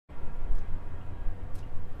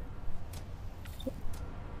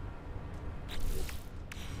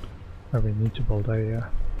Oh, we need to build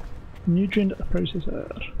a nutrient processor.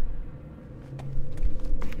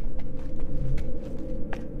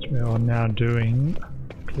 So we are now doing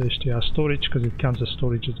close to our storage because it counts as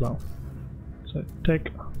storage as well. So take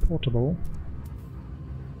portable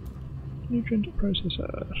nutrient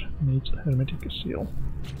processor needs a hermetic seal.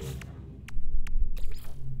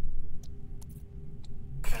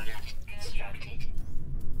 Product constructed.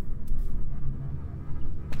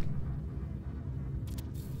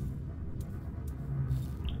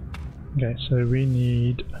 Okay, so we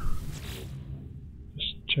need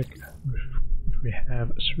just check if we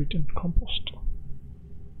have sweetened compost.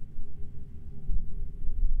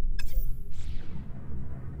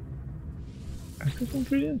 Active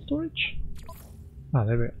ingredient storage? Ah,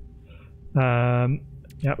 there we go.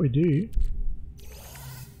 Yeah, we do.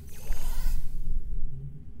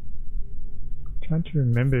 Trying to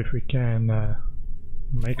remember if we can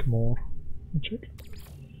make more. Let me check.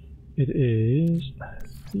 It is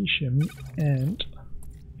Lithium and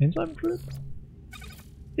enzyme fluid?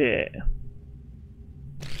 Yeah.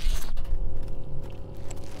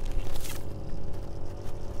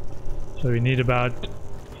 So we need about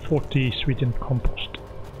 40 sweetened compost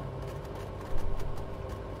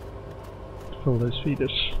to fill those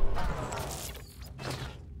feeders.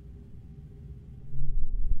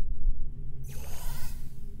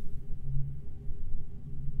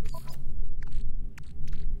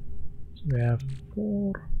 So we have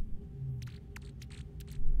 4.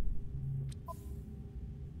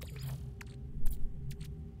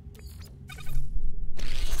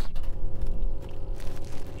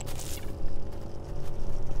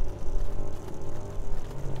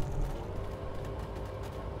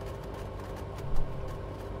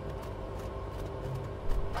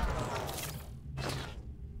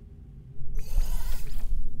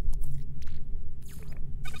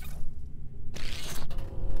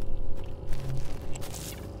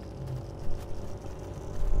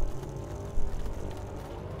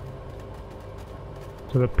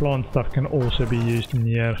 So the plant stuff can also be used in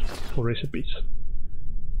here for recipes.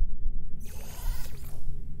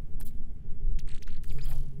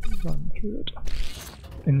 Enzyme fluid.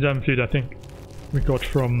 Enzyme fluid I think we got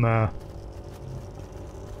from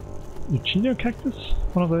Eugenio cactus,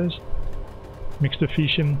 one of those. Mixed with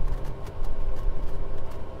Fecium.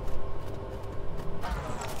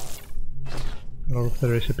 A lot of the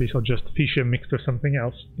recipes are just Fecium mixed with something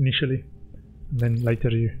else initially, and then later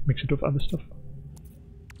you mix it with other stuff.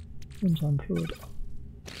 Enzyme fluid.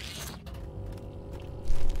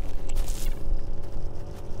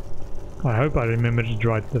 I hope I remembered it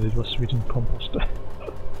right that it was sweetened compost.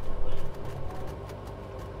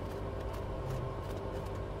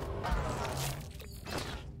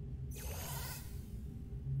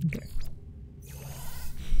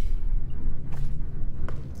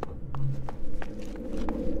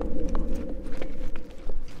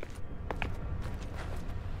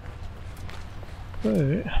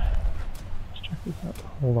 Okay. So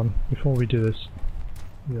hold on, before we do this,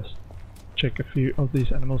 just check a few of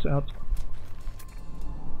these animals out.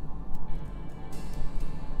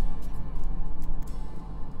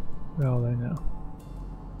 Where are they now?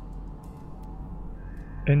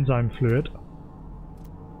 Enzyme fluid.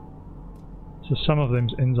 So some of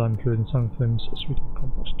them's enzyme fluid and some of them's sweetened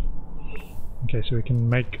compost. Okay, so we can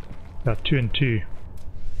make about 2 and 2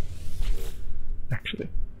 actually.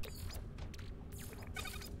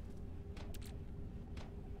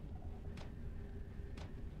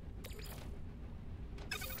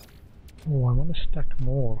 Oh, I want to stack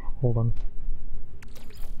more. Hold on.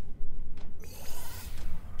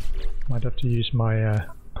 Might have to use my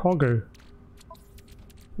cargo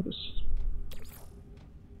for this.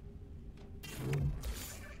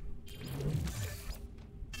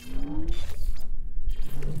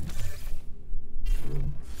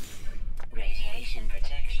 Radiation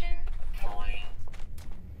protection falling.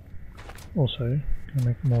 Also, can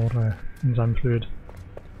make more enzyme fluid.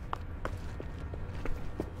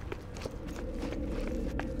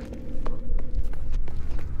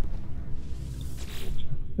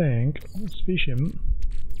 I think it's Fecium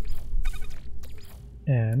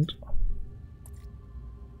and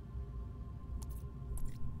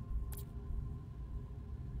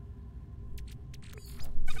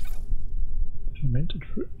fermented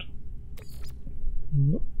fruit.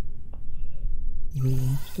 Nope.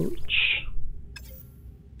 Green storage.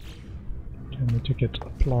 Okay, I need to get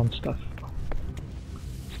plant stuff.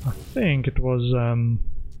 I think it was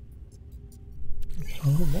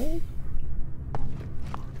fungal mold.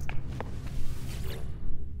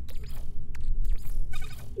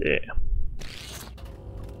 Yeah.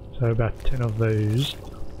 So about 10 of those.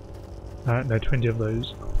 No, 20 of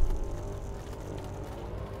those.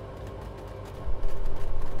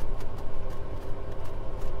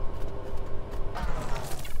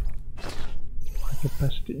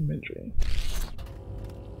 capacity inventory.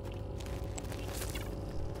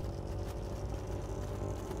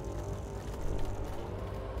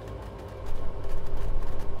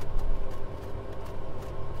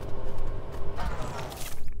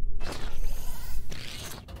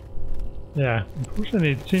 Yeah,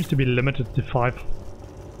 unfortunately it seems to be limited to 5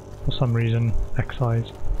 for some reason, pack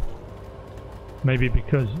size. Maybe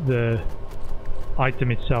because the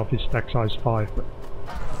item itself is stack size 5, but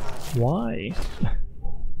why?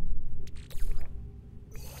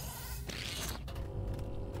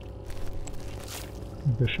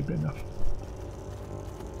 There should be enough.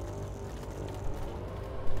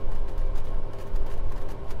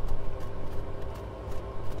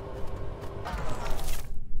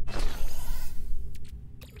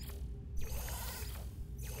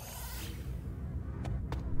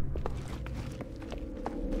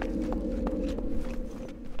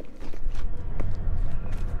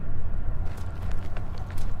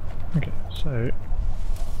 Okay, so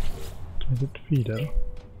transit feeder.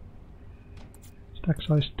 Stack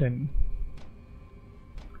size 10.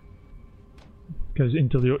 Goes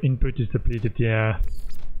until your input is depleted, yeah.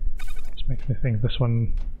 This makes me think this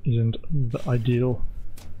one isn't the ideal.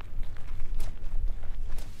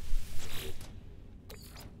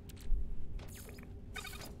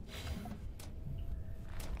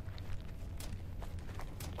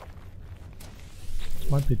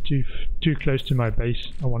 This might be too close to my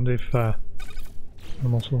base. I wonder if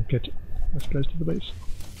animals will get as close to the base.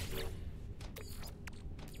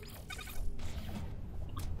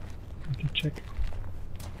 Check.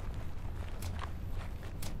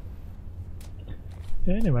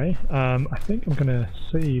 Yeah, anyway, I think I'm gonna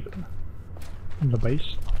save in the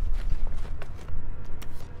base.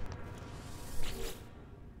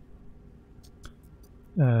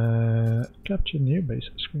 Capture new base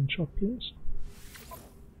screenshot, please.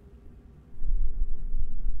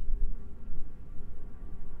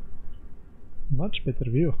 Much better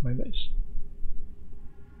view of my base.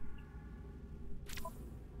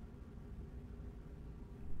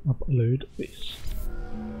 Upload this.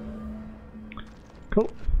 Cool.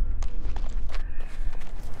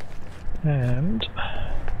 And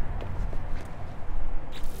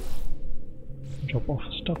drop off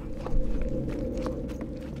stuff.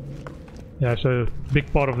 Yeah, so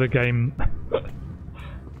big part of the game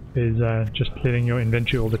is just clearing your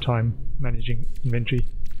inventory all the time, managing inventory.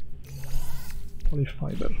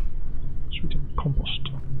 Polyfiber, sweetened compost.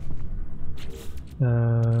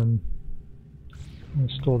 I'll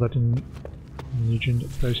store that in nutrient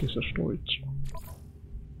processor storage.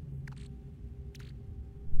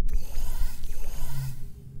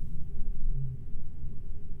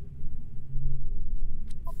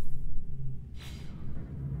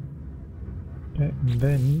 Okay, and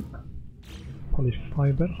then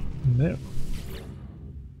polyfiber in there.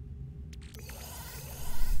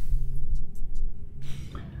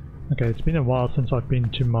 Okay, it's been a while since I've been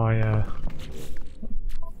to my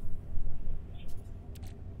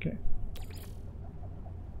okay.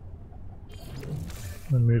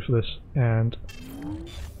 Remove this and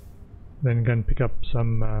then go and pick up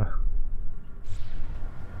some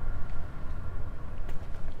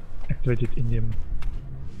activated indium.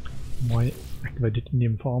 My activated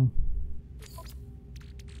indium farm.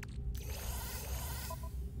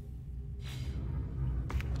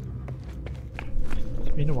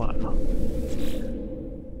 It's been a while.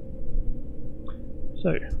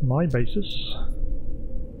 So, my basis.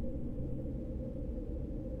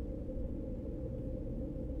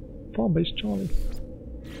 Farm base Charlie.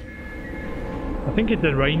 I think it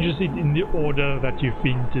arranges it in the order that you've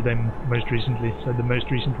been to them most recently, so the most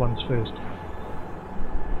recent ones first.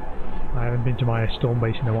 I haven't been to my storm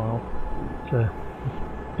base in a while. It's an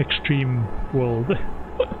extreme world.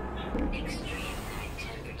 Extreme high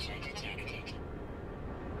temperature detected.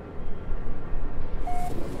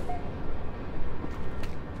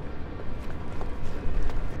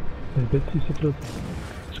 Dit is het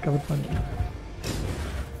discovered by me.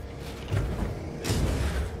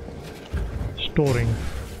 Storing.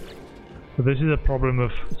 So this is a problem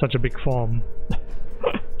of such a big farm.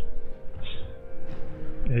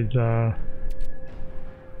 Is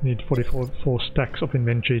need 44 stacks of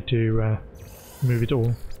inventory to move it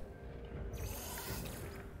all.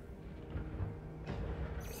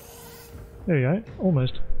 There we go,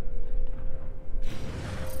 almost.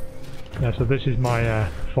 Yeah, so this is my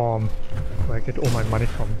farm where I get all my money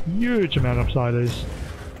from. Huge amount of silos.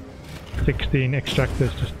 16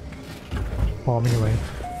 extractors just farming away.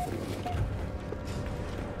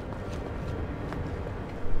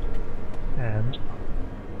 And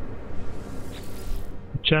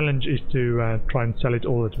the challenge is to try and sell it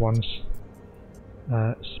all at once.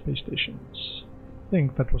 space stations. I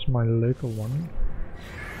think that was my local one.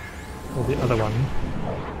 Or the other one.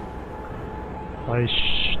 I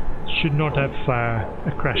should not have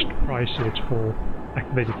a crashed price yet for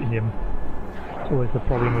activated indium. It's always the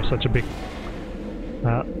problem with such a big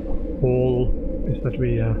haul, is that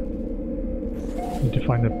we need to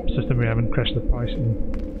find a system we haven't crashed the price in.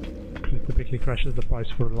 Because it typically crashes the price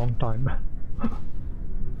for a long time.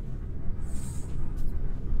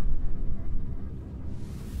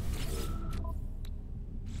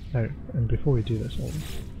 Oh, and before we do this,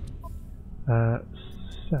 I'll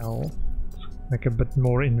sell, make a bit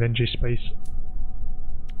more inventory space.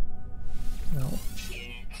 Now,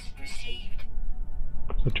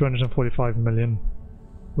 so 245 million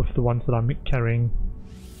with the ones that I'm carrying.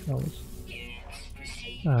 Okay.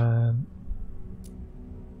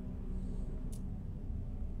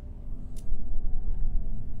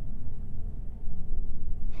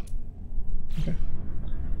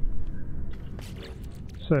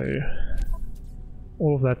 So,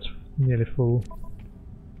 all of that's nearly full.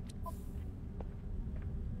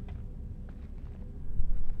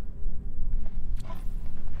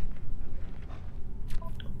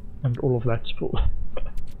 And all of that's full.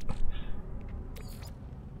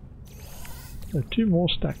 So 2 more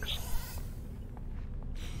stacks.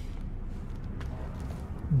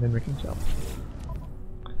 And then we can sell.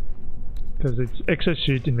 Because it's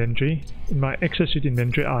exosuit inventory. In my exosuit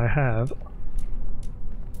inventory I have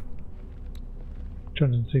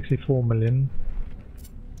 264 million.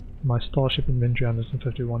 My starship inventory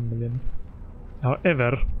 151 million.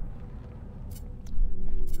 However,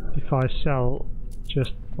 if I sell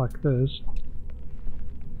just like this,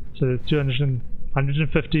 so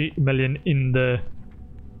 150 million in the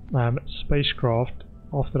spacecraft,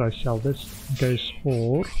 after I sell this, goes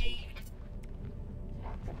for,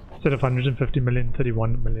 instead of 150 million,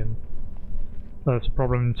 31 million. So that's a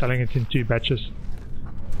problem in selling it in 2 batches.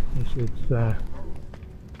 It's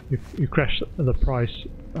you crash the price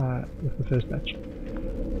with the first batch.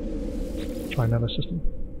 Try another system.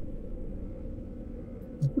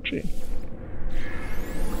 Unfortunately.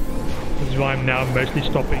 This is why I'm now mostly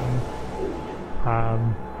stopping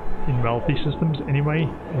in wealthy systems anyway,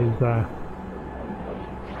 is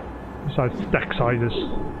besides stack sizes,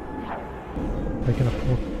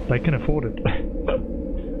 they can afford it.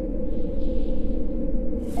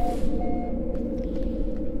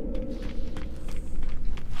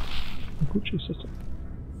 Gucci system.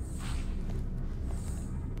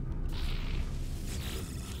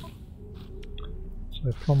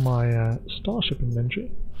 So from my starship inventory,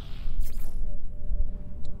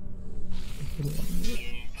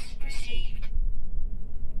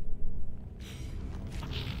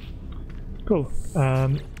 cool.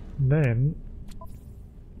 Then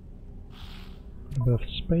a bit of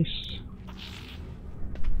space.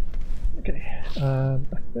 Okay, I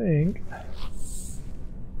think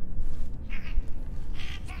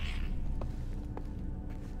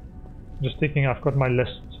just thinking, I've got my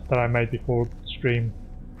list that I made before stream.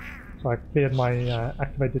 So I cleared my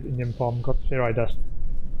activated indium farm, got ferrite dust,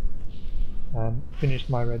 and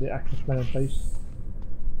finished my radioactive planet base.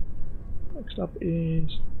 Next up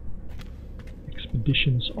is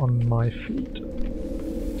expeditions on my fleet.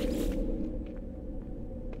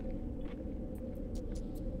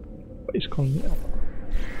 Base colony Alpha.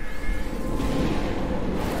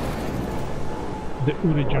 The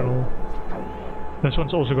original. This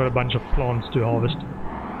one's also got a bunch of plants to harvest.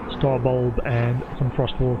 Star bulb and some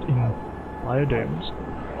frostwort in biodomes.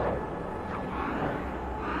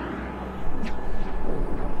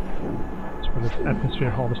 As well as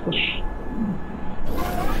atmosphere harvesters.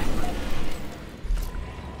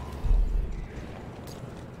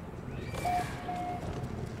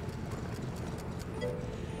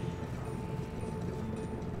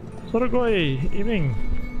 Sorogoi, evening.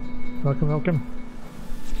 Welcome, welcome.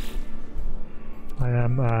 I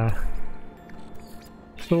am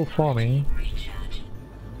still farming.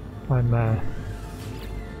 I'm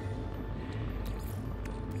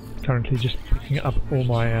currently just picking up all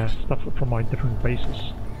my stuff from my different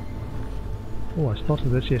bases. Oh, I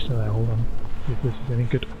started this yesterday, hold on. See if this is any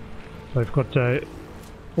good. So I've got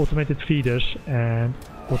automated feeders and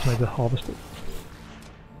automated harvesters.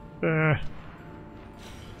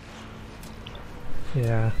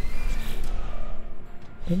 Yeah.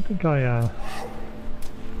 Don't think I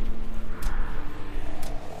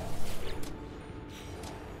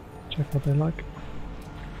check what they like.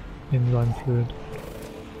 Enzyme fluid.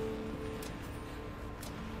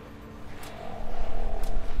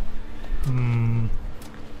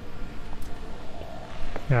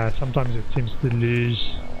 Yeah, sometimes it seems to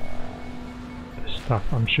lose stuff.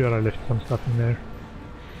 I'm sure I left some stuff in there.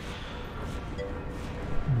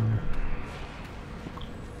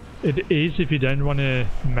 It is if you don't want to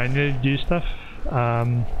manually do stuff.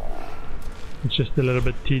 It's just a little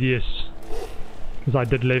bit tedious because I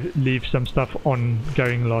did leave some stuff on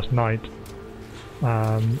going last night,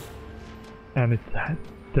 and it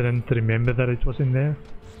didn't remember that it was in there.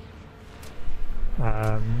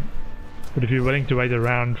 But if you're willing to wait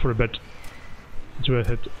around for a bit, it's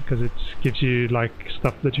worth it because it gives you like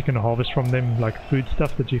stuff that you can harvest from them, like food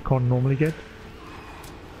stuff that you can't normally get.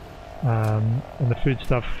 And the food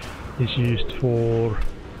stuff is used for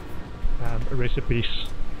recipes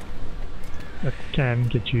that can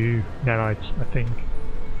get you nanites, I think.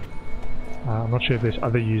 I'm not sure if there's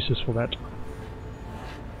other uses for that.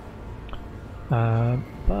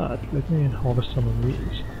 But let me harvest some of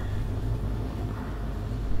these.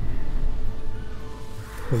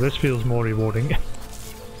 So this feels more rewarding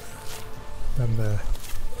than the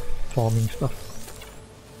farming stuff.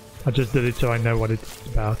 I just did it so I know what it's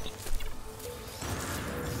about.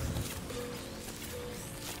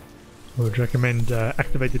 I would recommend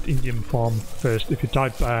activated Indian farm first. If you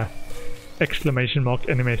type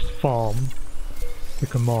 !NMS farm, the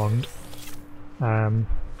command, I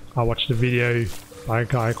watched a video by a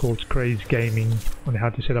guy called Craze Gaming on how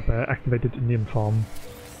to set up an activated Indian farm.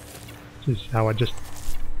 This is how I just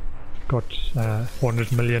got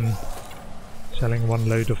 400 million selling one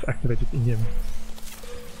load of activated Indian.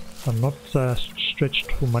 I'm not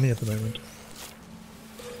stretched for money at the moment.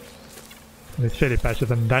 And it's fairly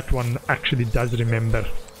passive, and that one actually does remember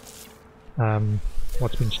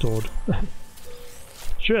what's been stored.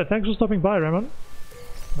 Sure, thanks for stopping by, Ramon.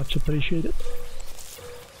 Much appreciated.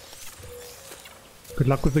 Good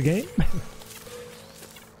luck with the game.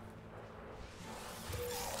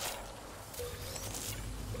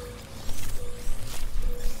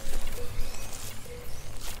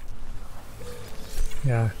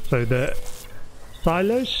 Yeah, so the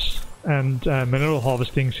silos and mineral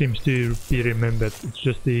harvesting seems to be remembered. It's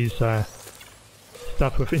just these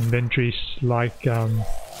stuff with inventories like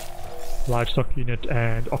livestock unit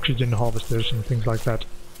and oxygen harvesters and things like that.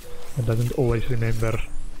 It doesn't always remember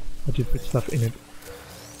that you put stuff in it.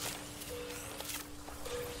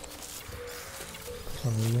 For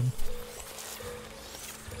some reason.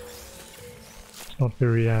 It's not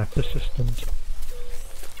very persistent.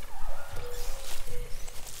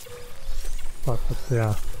 But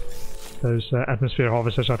yeah. Those atmosphere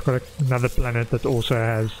harvesters, I've got another planet that also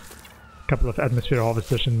has a couple of atmosphere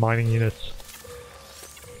harvesters and mining units,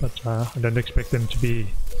 but I don't expect them to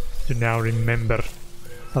now remember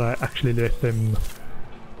that I actually left them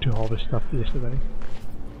to harvest stuff yesterday.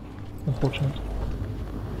 Unfortunate.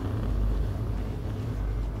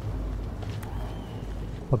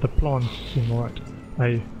 But the plants seem alright.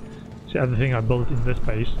 The other thing I built in this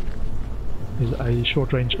base is a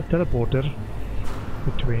short-range teleporter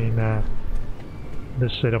between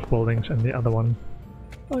this set of buildings and the other one,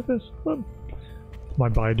 like this. My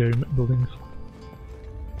biodome buildings.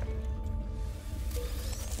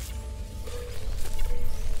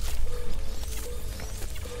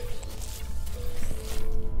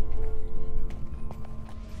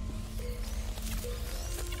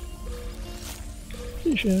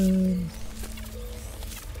 Vision.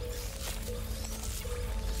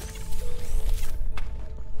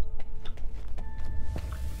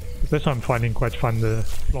 This I'm finding quite fun, the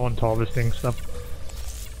plant harvesting stuff.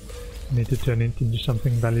 I need to turn it into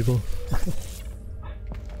something valuable.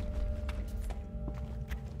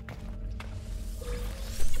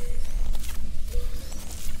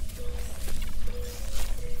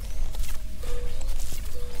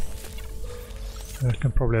 I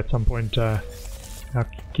can probably at some point I'll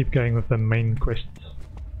keep going with the main quests.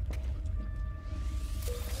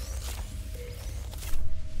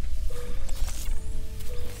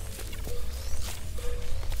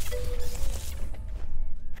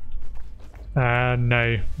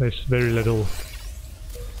 No, there's very little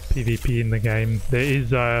PvP in the game. There is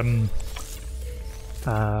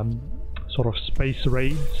sort of space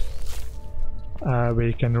raids where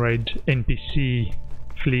you can raid NPC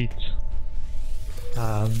fleets,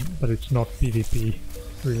 but it's not PvP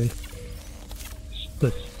really.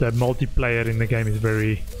 The multiplayer in the game is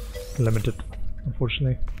very limited,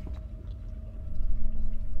 unfortunately.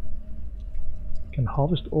 Can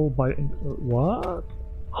harvest all by what?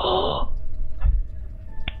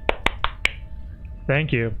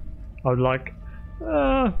 Thank you. I would like...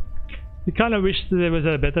 you kind of wish there was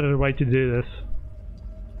a better way to do this.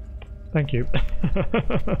 Thank you.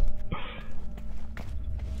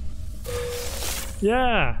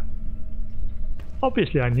 Yeah!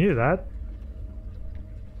 Obviously I knew that.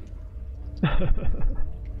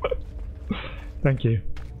 Thank you.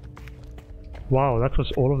 Wow, that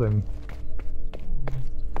was all of them.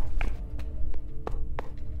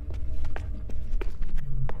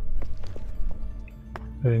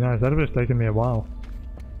 Very nice, that would have taken me a while.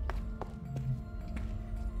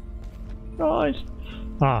 Nice!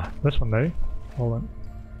 Ah, this one though. Hold on.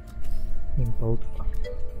 Impulse.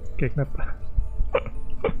 Kicknap.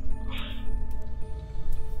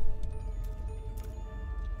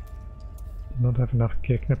 Did not have enough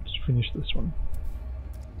kicknap to finish this one.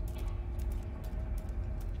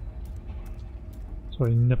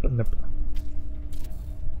 Sorry, nip.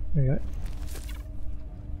 There you go.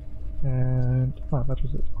 And that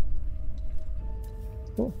was it.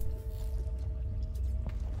 Cool.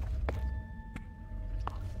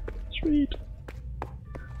 Sweet.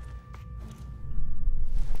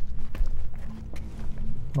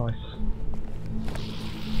 Nice.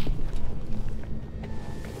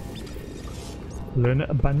 Learn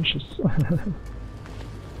bunches.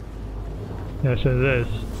 Yeah, so this.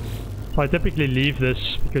 So I typically leave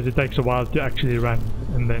this because it takes a while to actually run,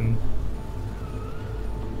 and then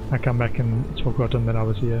I come back and it's forgotten that I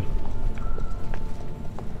was here.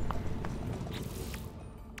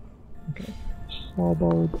 Okay,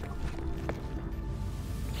 Sawbulb.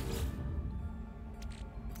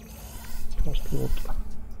 Passport.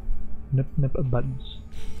 Nip buds.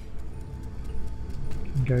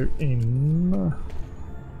 Can go in.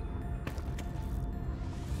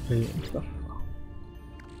 There and stuff.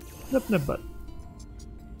 Nip bud.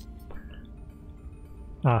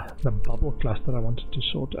 Ah, the bubble cluster I wanted to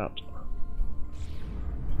sort out.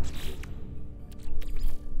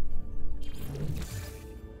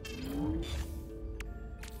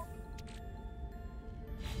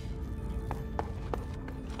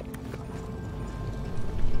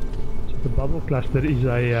 So the bubble cluster is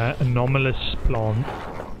a anomalous plant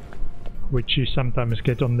which you sometimes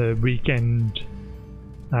get on the weekend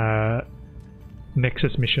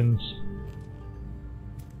Nexus missions.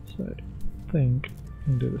 So I think I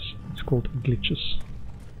can do this. It's called glitches.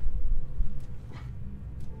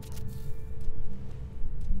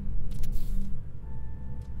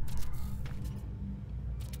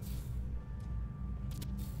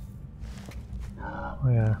 Oh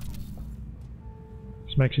yeah.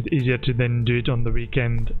 This makes it easier to then do it on the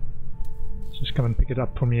weekend. Just come and pick it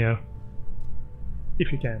up from here.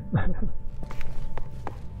 If you can.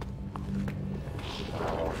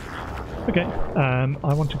 Okay,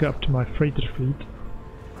 I want to go up to my freighter fleet.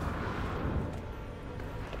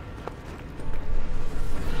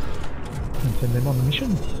 And send them on the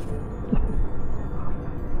missions.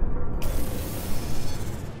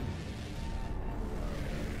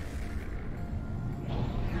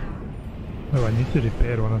 Oh, I need to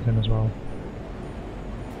repair one of them as well.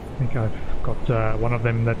 I think I've got one of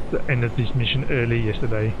them that ended this mission early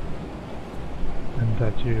yesterday. And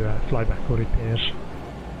had to fly back for repairs.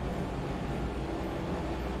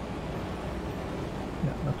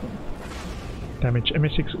 Yeah, that one. Damage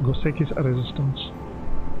MSX Goseki's resistance.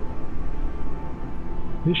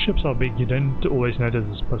 These ships are big, you don't always notice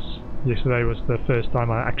this, but yesterday was the first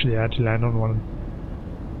time I actually had to land on one.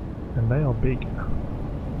 And they are big.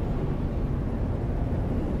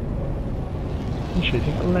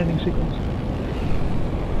 Initiating a landing sequence.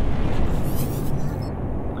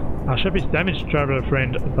 Our ship is damaged, traveler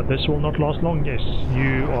friend, but this will not last long. Yes,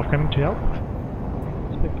 you are coming to help.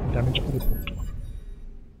 Expect damage report.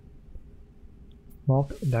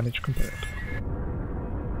 Mark damage component.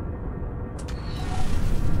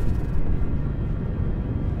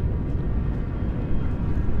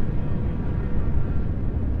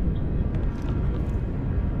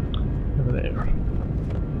 Over there.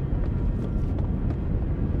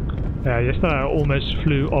 Yeah, yesterday I almost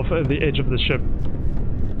flew off the edge of the ship.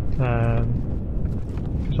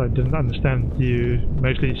 Because I didn't understand you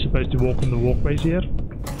mostly supposed to walk on the walkways here.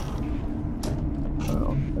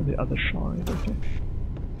 On the other side, okay.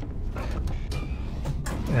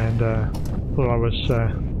 And thought I was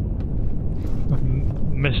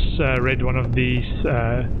misread one of these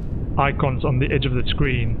icons on the edge of the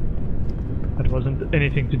screen. It wasn't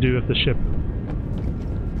anything to do with the ship.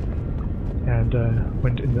 And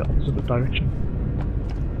went in the opposite direction.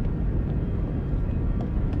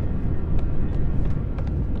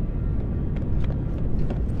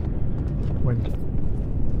 Went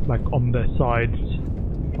like on the sides,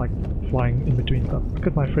 like flying in between them. Look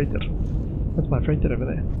at my freighter. That's my freighter over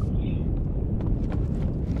there.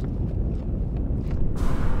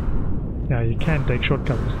 Yeah, you can take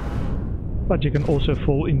shortcuts, but you can also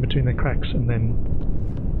fall in between the cracks and then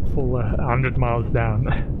fall 100 miles down.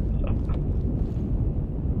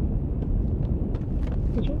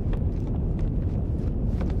 This one?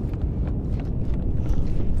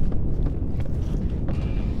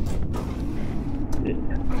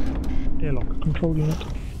 Airlock control unit.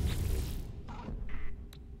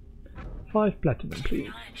 5 platinum, please.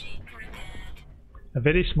 Technology prepared. A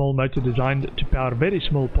very small motor designed to power very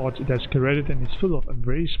small parts. It has corroded and is full of a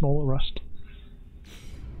very small rust.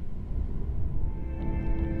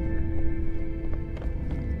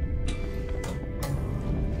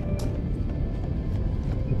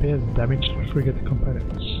 Repair the damaged frigate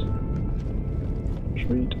components.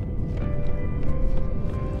 Sweet.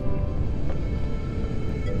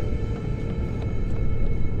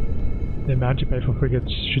 The amount you pay for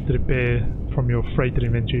frigates should repair from your freighter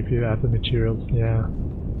inventory if you have the materials. Yeah.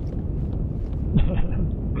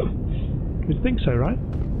 You'd think so, right?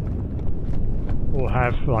 Or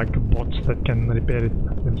have like bots that can repair it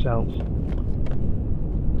themselves.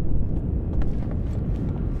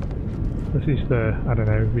 This is the, I don't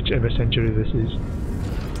know, whichever century this is.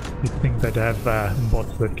 You'd think they'd have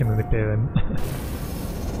bots that can repair them.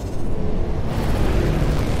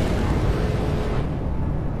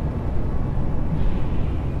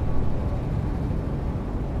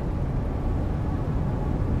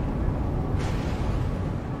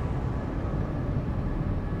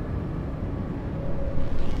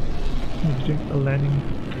 A landing.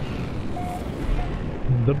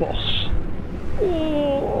 The boss.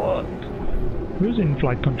 Oh, who's in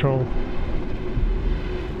flight control?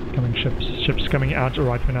 Coming ships. Ships coming out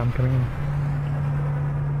right when I'm coming in.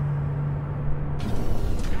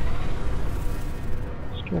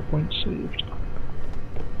 Store point saved.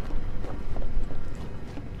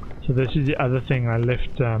 So this is the other thing. I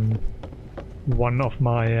left one of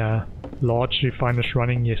my large refiners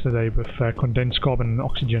running yesterday with condensed carbon and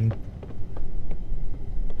oxygen.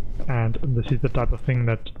 And this is the type of thing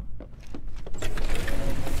that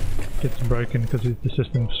gets broken because the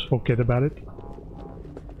systems forget about it.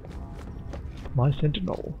 My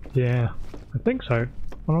Sentinel. Yeah, I think so.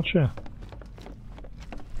 I'm not sure.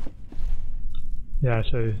 Yeah,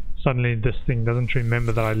 so suddenly this thing doesn't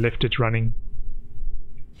remember that I left it running.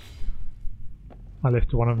 I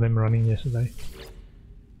left one of them running yesterday.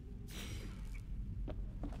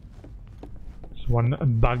 One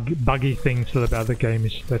buggy thing still about the game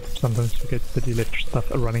is that sometimes forget that you left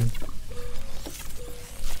stuff running.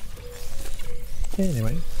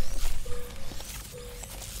 Anyway.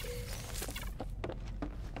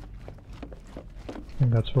 I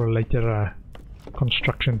think that's for a later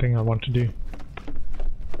construction thing I want to do.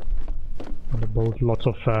 I want to build lots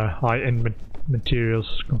of high-end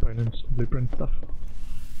materials, components, blueprint stuff.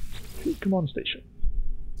 Command station.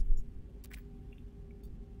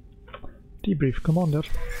 Debrief, Commander.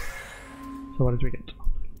 So what did we get?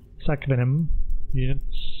 Sac venom,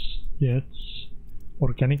 units,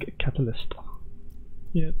 organic catalyst.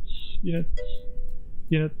 Units.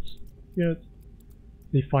 The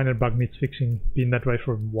finer bug needs fixing. Been that way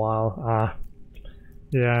for a while.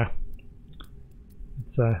 Yeah.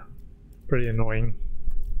 It's pretty annoying.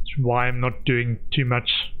 That's why I'm not doing too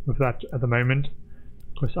much with that at the moment.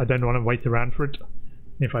 Because I don't want to wait around for it.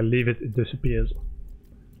 If I leave it, it disappears.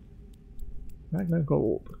 Magna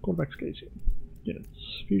Gold, Corvax casing,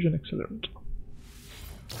 units, fusion accelerant.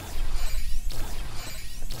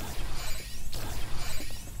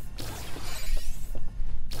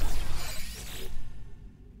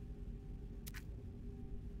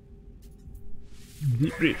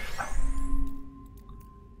 Debrief.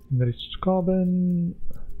 Enriched carbon,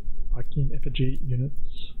 Viking effigy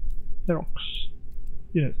units, Herox,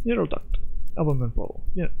 units, neural duct, album pole,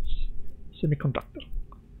 units, semiconductor.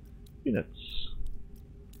 Units.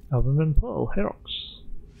 Album and Pearl, Herox.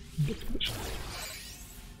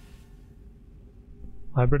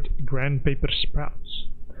 Hybrid Grand Paper Sprouts.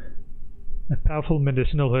 A powerful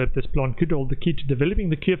medicinal herb, this plant could hold the key to developing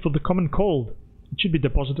the cure for the common cold. It should be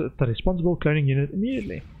deposited at the responsible cloning unit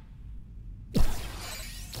immediately.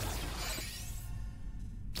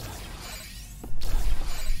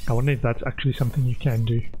 I wonder if that's actually something you can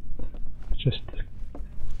do. Just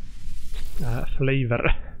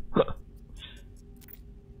flavor.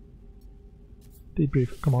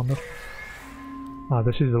 Debrief, Commander.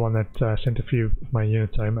 This is the one that sent a few of my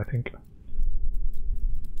units home, I think.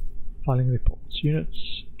 Filing reports.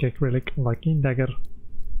 Units, Cake Relic, Viking Dagger.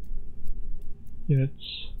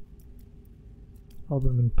 Units.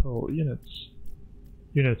 Album and Pearl. Units.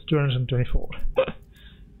 Units, 224.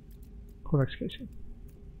 Corvax casing.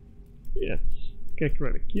 Units, Cake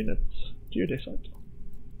Relic. Units, Geodesite.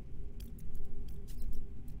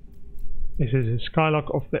 It says the skylock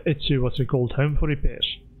of the Etsu was recalled home for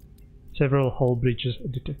repairs. Several hull breaches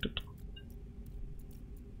detected.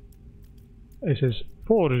 It says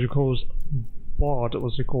 4 recalls Bard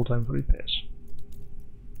was recalled home for repairs.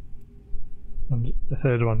 And the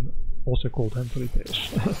third one also called home for repairs.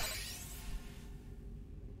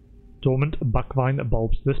 dormant buckvine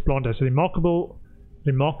bulbs. This plant has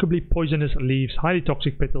remarkably poisonous leaves, highly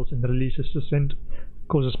toxic petals, and releases a scent that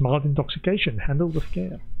causes mild intoxication. Handle with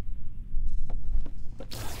care.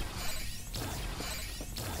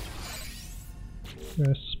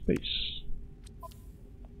 Space.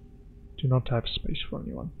 Do not have space for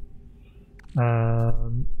anyone.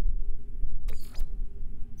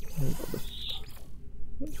 What is this?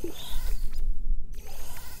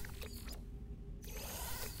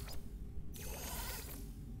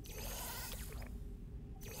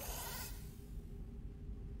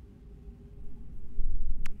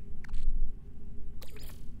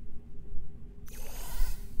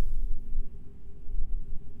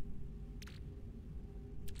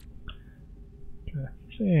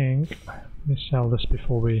 I think let me sell this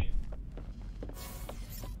before we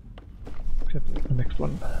accept the next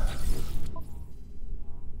one.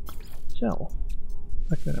 Sell.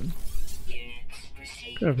 Magnum.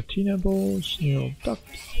 Gravitino balls, neural duct.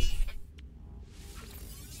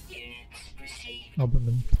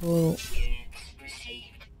 Albumin pearl.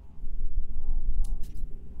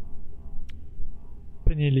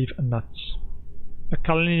 Penny leaf and nuts. A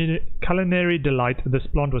culinary delight, this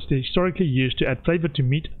plant was historically used to add flavor to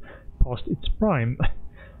meat past its prime.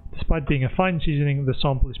 Despite being a fine seasoning, the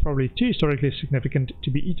sample is probably too historically significant to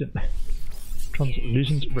be eaten.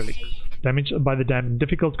 Translucent relics. Damaged by the damp and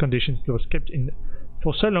difficult conditions it was kept in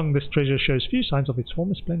for so long, this treasure shows few signs of its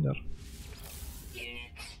former splendor.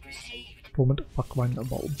 Dormant buckvine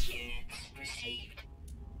bulbs.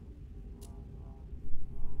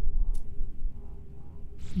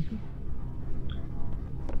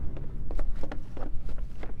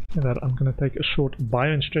 And that I'm going to take a short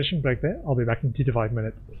bio and stretching break there. I'll be back in 2 to 5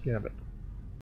 minutes. See you in a bit.